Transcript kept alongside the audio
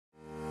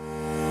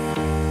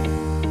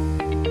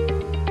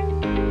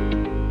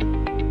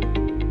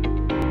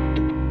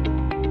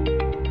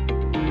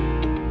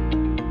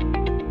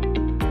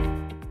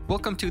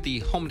Welcome to the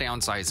Home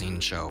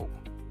Downsizing Show.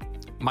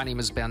 My name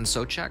is Ben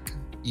Souchek,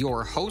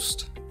 your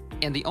host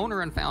and the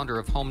owner and founder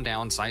of Home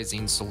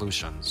Downsizing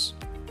Solutions.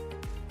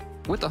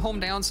 With the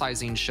Home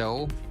Downsizing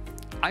Show,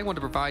 I want to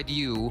provide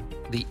you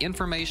the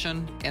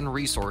information and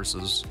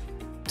resources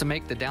to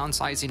make the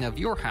downsizing of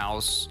your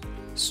house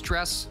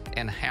stress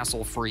and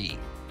hassle-free.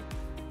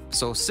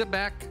 So sit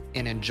back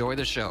and enjoy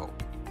the show.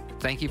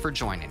 Thank you for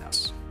joining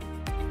us.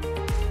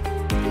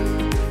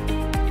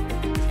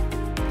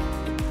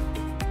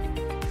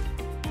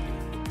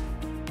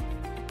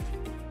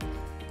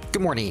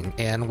 Good morning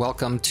and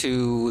welcome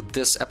to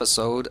this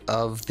episode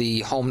of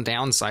the Home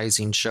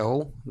Downsizing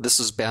Show. This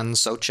is Ben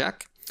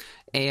Souchek,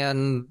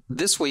 and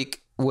this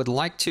week would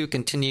like to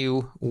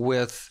continue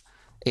with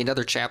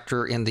another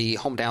chapter in the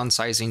Home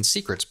Downsizing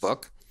Secrets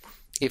book.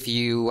 If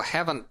you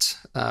haven't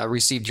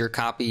received your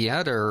copy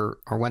yet or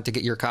went to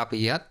get your copy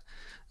yet,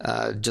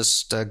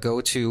 just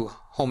go to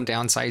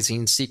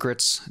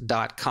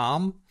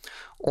homedownsizing-secrets.com,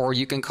 or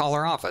you can call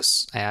our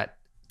office at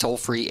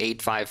toll-free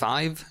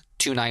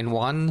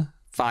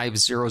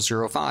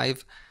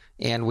 855-291-5005,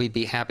 and we'd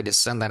be happy to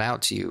send that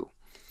out to you.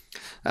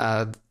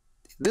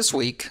 This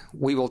week,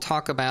 we will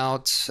talk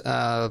about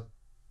a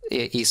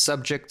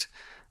subject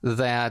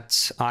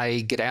that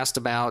I get asked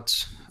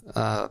about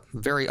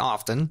very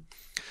often,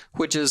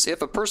 which is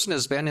if a person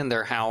has been in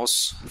their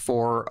house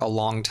for a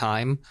long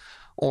time,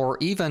 or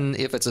even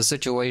if it's a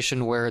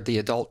situation where the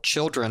adult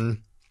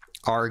children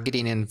are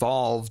getting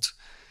involved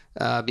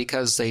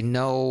because they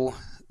know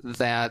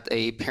that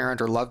a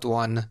parent or loved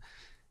one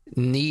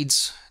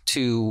needs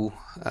to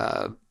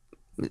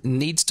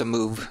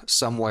move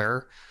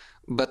somewhere.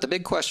 But the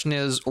big question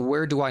is,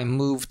 where do I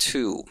move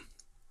to?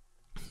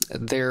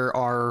 There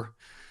are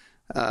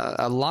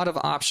a lot of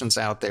options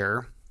out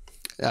there,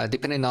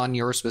 depending on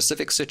your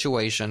specific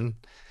situation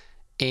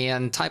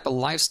and type of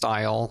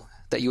lifestyle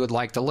that you would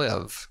like to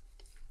live.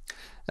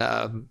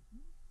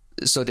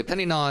 So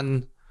depending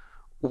on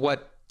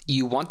what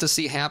you want to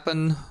see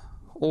happen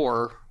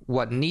or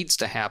what needs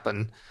to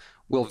happen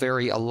will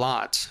vary a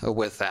lot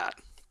with that.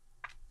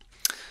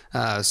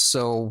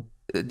 So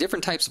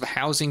different types of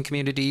housing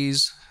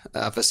communities,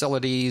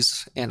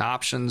 facilities, and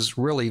options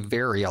really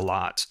vary a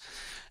lot.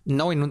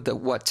 Knowing that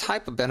what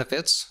type of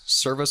benefits,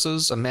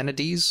 services,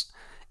 amenities,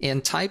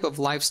 and type of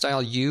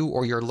lifestyle you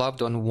or your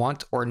loved one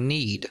want or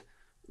need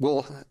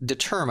will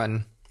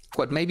determine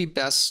what may be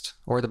best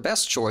or the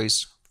best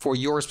choice for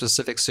your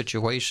specific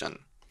situation.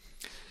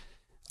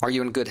 Are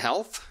you in good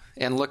health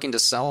and looking to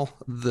sell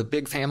the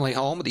big family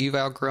home that you've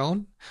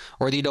outgrown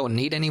or that you don't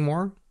need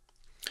anymore?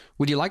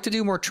 Would you like to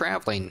do more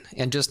traveling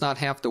and just not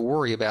have to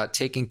worry about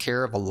taking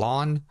care of a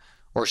lawn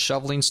or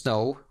shoveling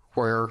snow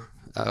where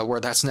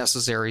that's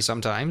necessary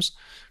sometimes?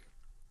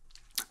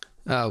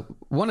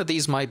 One of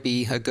these might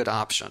be a good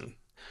option.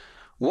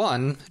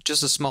 One,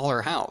 just a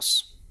smaller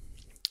house.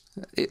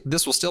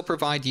 This will still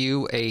provide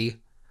you a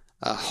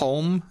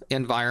home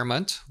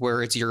environment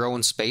where it's your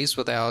own space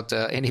without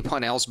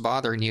anyone else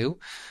bothering you.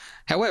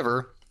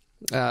 However,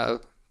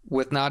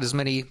 with not as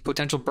many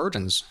potential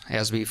burdens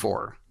as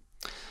before.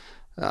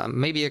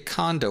 Maybe a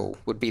condo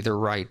would be the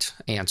right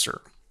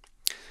answer.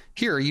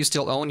 Here, you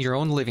still own your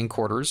own living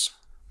quarters,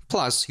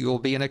 plus you will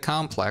be in a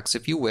complex,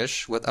 if you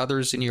wish, with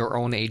others in your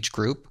own age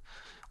group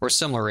or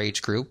similar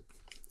age group,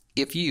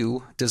 if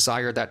you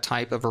desire that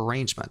type of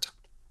arrangement.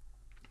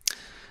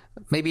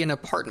 Maybe an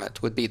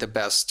apartment would be the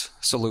best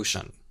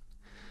solution.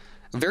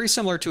 Very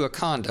similar to a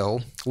condo,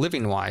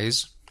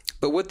 living-wise,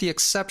 but with the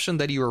exception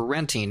that you are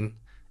renting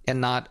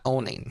and not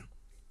owning.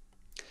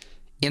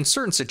 In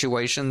certain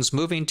situations,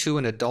 moving to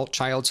an adult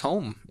child's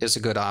home is a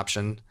good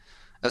option,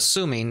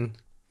 assuming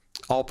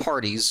all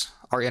parties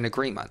are in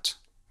agreement.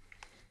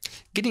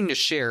 Getting to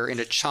share in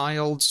a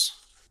child's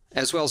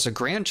as well as a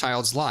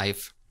grandchild's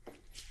life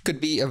could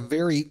be a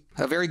very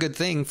good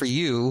thing for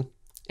you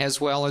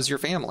as well as your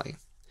family.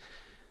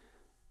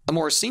 A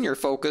more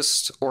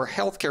senior-focused or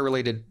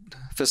healthcare-related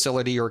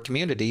facility or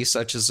community,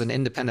 such as an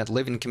independent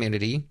living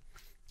community,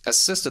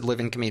 assisted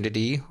living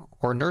community,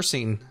 or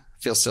nursing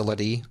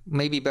facility,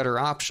 may be better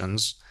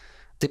options,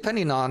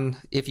 depending on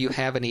if you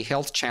have any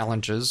health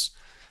challenges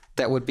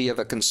that would be of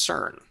a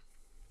concern.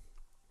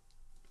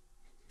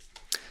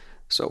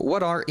 So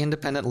what are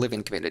independent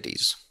living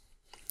communities?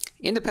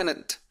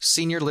 Independent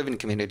senior living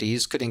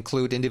communities could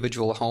include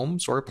individual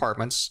homes or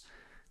apartments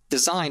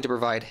designed to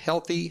provide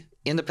healthy,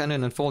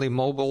 independent, and fully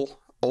mobile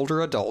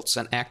older adults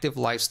an active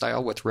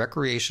lifestyle with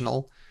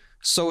recreational,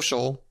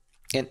 social,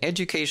 and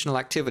educational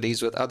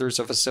activities with others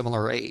of a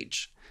similar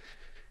age.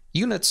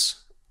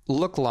 Units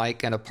look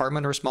like an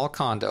apartment or small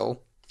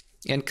condo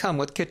and come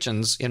with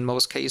kitchens in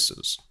most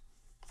cases.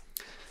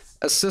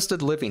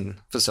 Assisted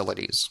living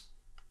facilities.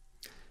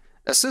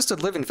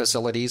 Assisted living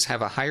facilities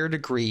have a higher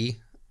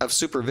degree of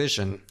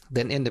supervision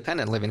than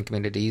independent living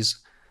communities,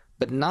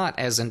 but not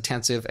as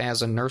intensive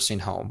as a nursing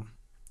home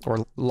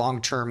or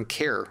long-term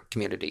care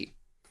community.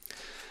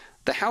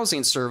 The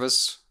housing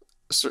service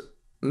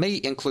may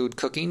include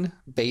cooking,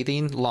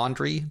 bathing,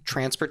 laundry,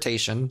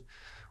 transportation,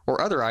 or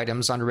other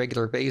items on a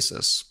regular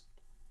basis.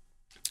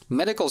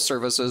 Medical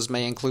services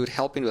may include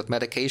helping with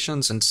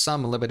medications and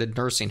some limited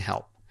nursing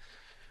help.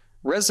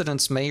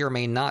 Residents may or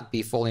may not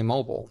be fully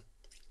mobile,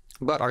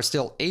 but are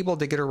still able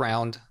to get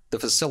around the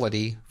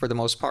facility for the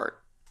most part.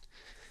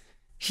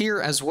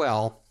 Here as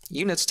well,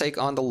 units take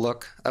on the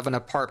look of an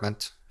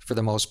apartment for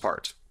the most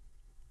part.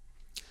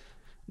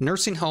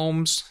 Nursing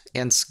homes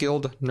and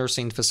skilled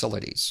nursing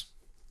facilities.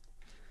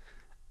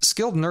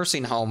 Skilled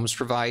nursing homes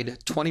provide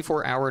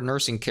 24-hour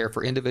nursing care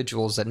for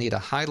individuals that need a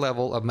high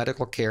level of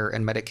medical care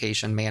and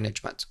medication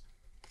management.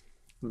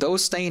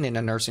 Those staying in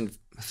a nursing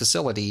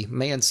facility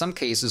may in some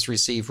cases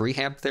receive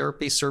rehab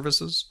therapy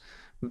services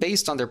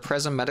based on their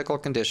present medical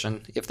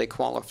condition if they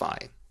qualify.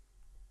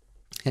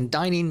 And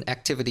dining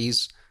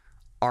activities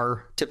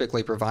are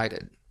typically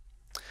provided.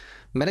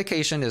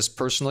 Medication is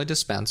personally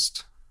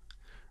dispensed.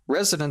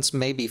 Residents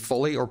may be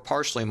fully or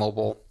partially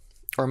mobile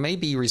or may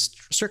be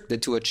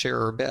restricted to a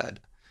chair or bed.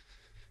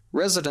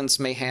 Residents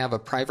may have a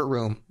private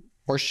room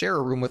or share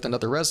a room with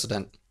another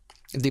resident,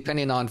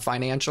 depending on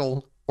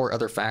financial or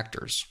other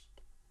factors.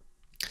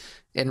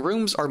 And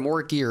rooms are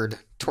more geared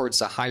towards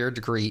a higher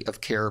degree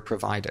of care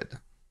provided.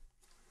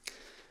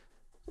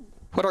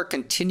 What are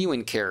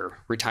continuing care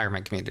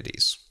retirement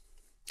communities?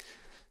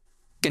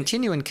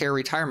 Continuing care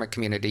retirement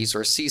communities,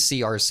 or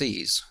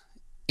CCRCs,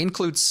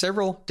 include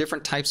several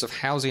different types of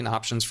housing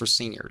options for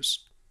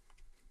seniors.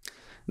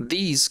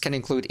 These can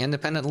include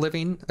independent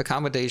living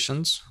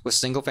accommodations with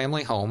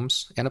single-family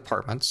homes and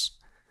apartments,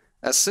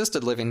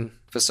 assisted living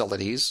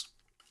facilities,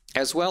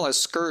 as well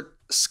as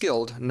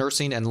skilled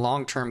nursing and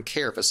long-term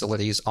care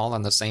facilities all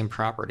on the same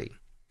property.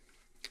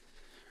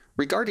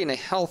 Regarding a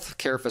health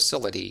care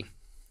facility,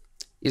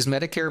 is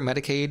Medicare,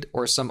 Medicaid,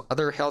 or some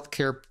other health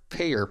care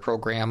payer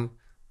program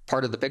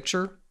part of the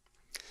picture?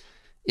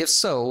 If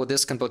so,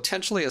 this can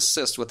potentially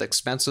assist with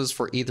expenses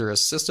for either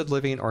assisted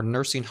living or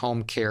nursing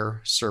home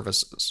care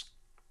services.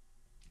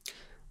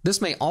 This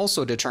may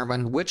also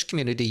determine which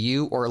community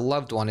you or a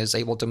loved one is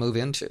able to move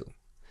into.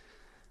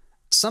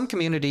 Some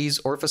communities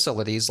or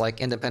facilities,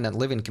 like independent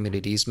living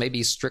communities, may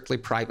be strictly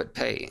private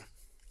pay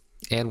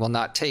and will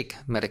not take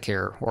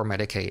Medicare or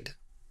Medicaid.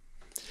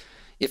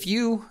 If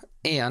you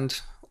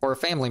or a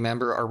family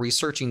member are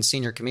researching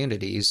senior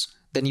communities,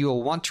 then you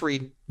will want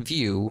to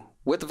review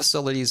with the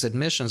facility's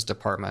admissions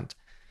department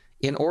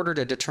in order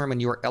to determine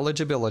your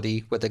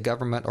eligibility with a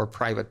government or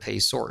private pay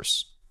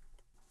source.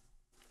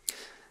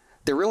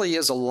 There really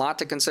is a lot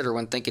to consider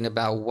when thinking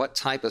about what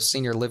type of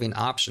senior living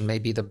option may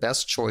be the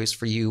best choice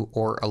for you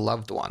or a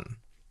loved one.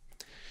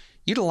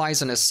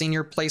 Utilizing a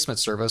senior placement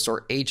service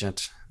or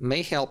agent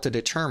may help to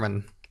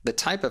determine the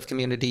type of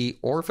community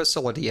or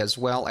facility, as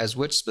well as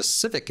which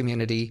specific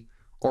community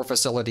or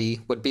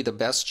facility would be the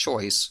best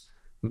choice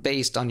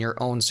based on your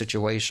own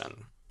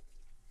situation.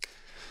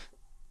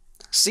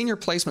 Senior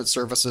placement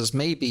services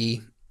may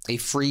be a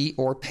free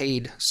or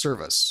paid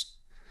service.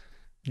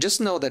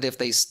 Just know that if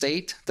they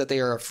state that they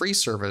are a free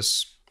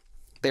service,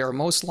 they are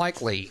most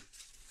likely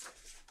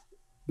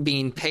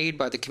being paid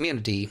by the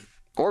community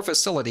or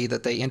facility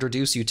that they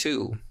introduce you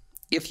to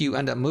if you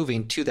end up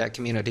moving to that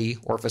community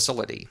or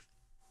facility.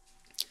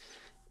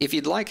 If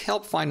you'd like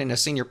help finding a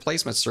senior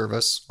placement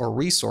service or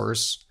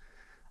resource,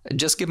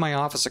 just give my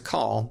office a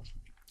call,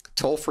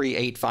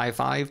 toll-free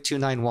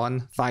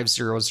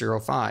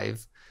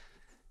 855-291-5005,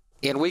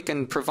 and we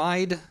can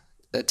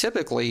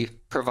typically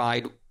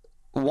provide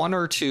one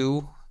or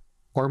two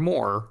or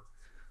more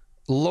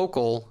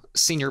local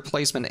senior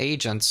placement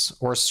agents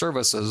or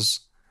services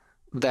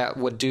that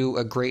would do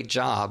a great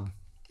job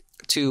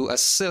to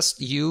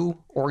assist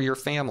you or your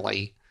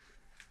family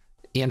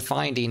in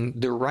finding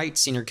the right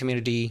senior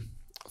community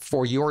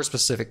for your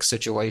specific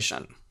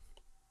situation.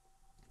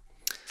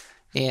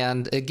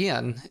 And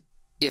again,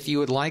 if you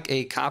would like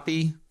a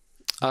copy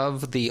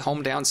of the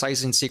Home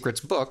Downsizing Secrets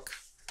book,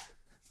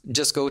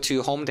 just go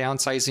to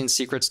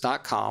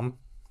homedownsizing-secrets.com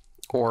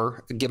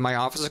or give my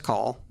office a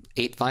call,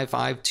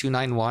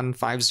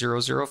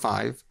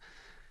 855-291-5005.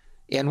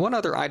 And one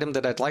other item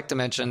that I'd like to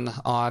mention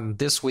on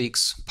this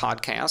week's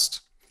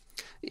podcast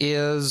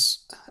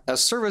is a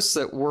service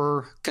that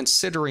we're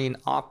considering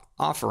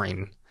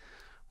offering,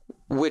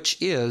 which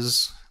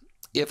is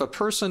if a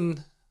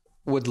person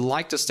would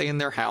like to stay in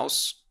their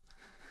house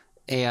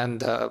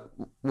and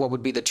what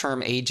would be the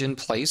term age in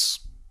place,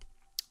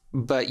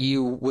 but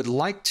you would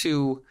like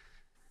to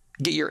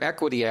get your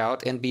equity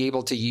out and be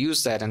able to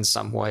use that in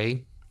some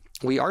way,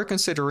 we are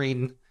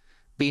considering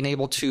being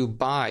able to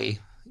buy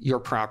your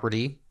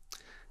property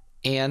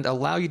and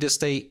allow you to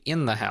stay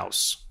in the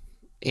house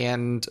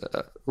and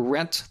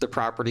rent the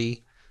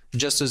property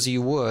just as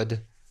you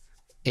would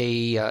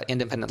a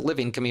independent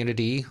living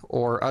community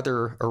or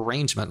other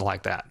arrangement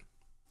like that.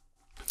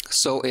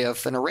 So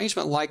if an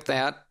arrangement like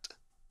that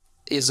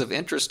is of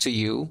interest to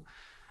you,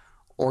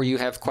 or you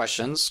have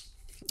questions,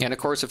 and of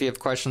course, if you have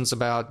questions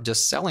about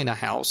just selling a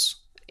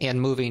house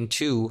and moving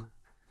to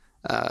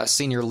a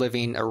senior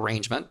living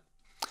arrangement,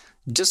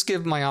 just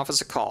give my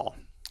office a call,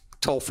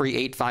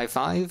 toll-free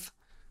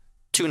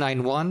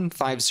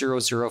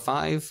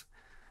 855-291-5005,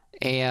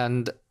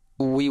 and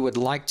we would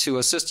like to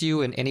assist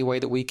you in any way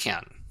that we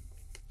can.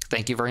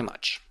 Thank you very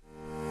much.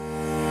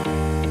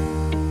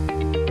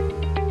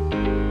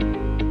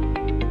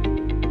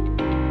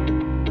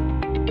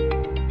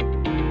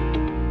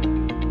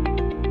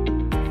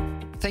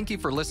 Thank you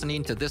for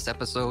listening to this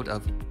episode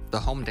of the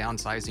Home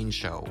Downsizing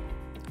Show.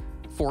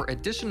 For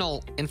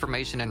additional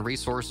information and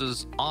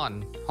resources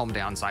on home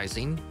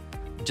downsizing,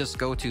 just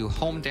go to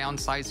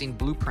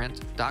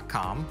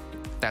homedownsizing.blueprint.com.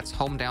 That's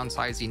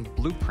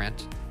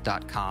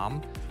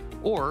homedownsizing.blueprint.com.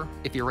 Or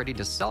if you're ready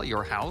to sell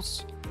your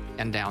house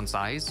and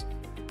downsize,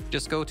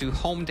 just go to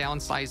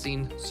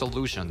homedownsizing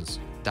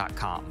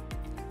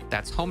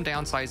That's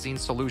homedownsizing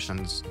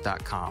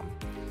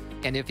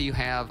And if you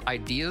have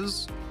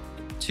ideas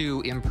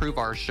to improve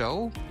our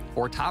show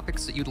or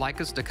topics that you'd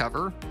like us to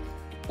cover,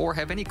 or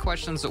have any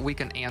questions that we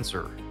can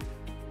answer,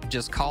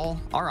 just call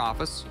our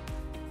office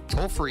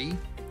toll free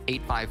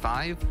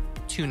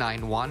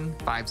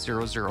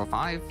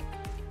 855-291-5005.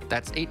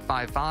 That's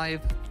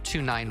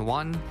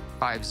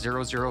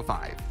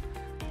 855-291-5005.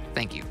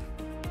 Thank you.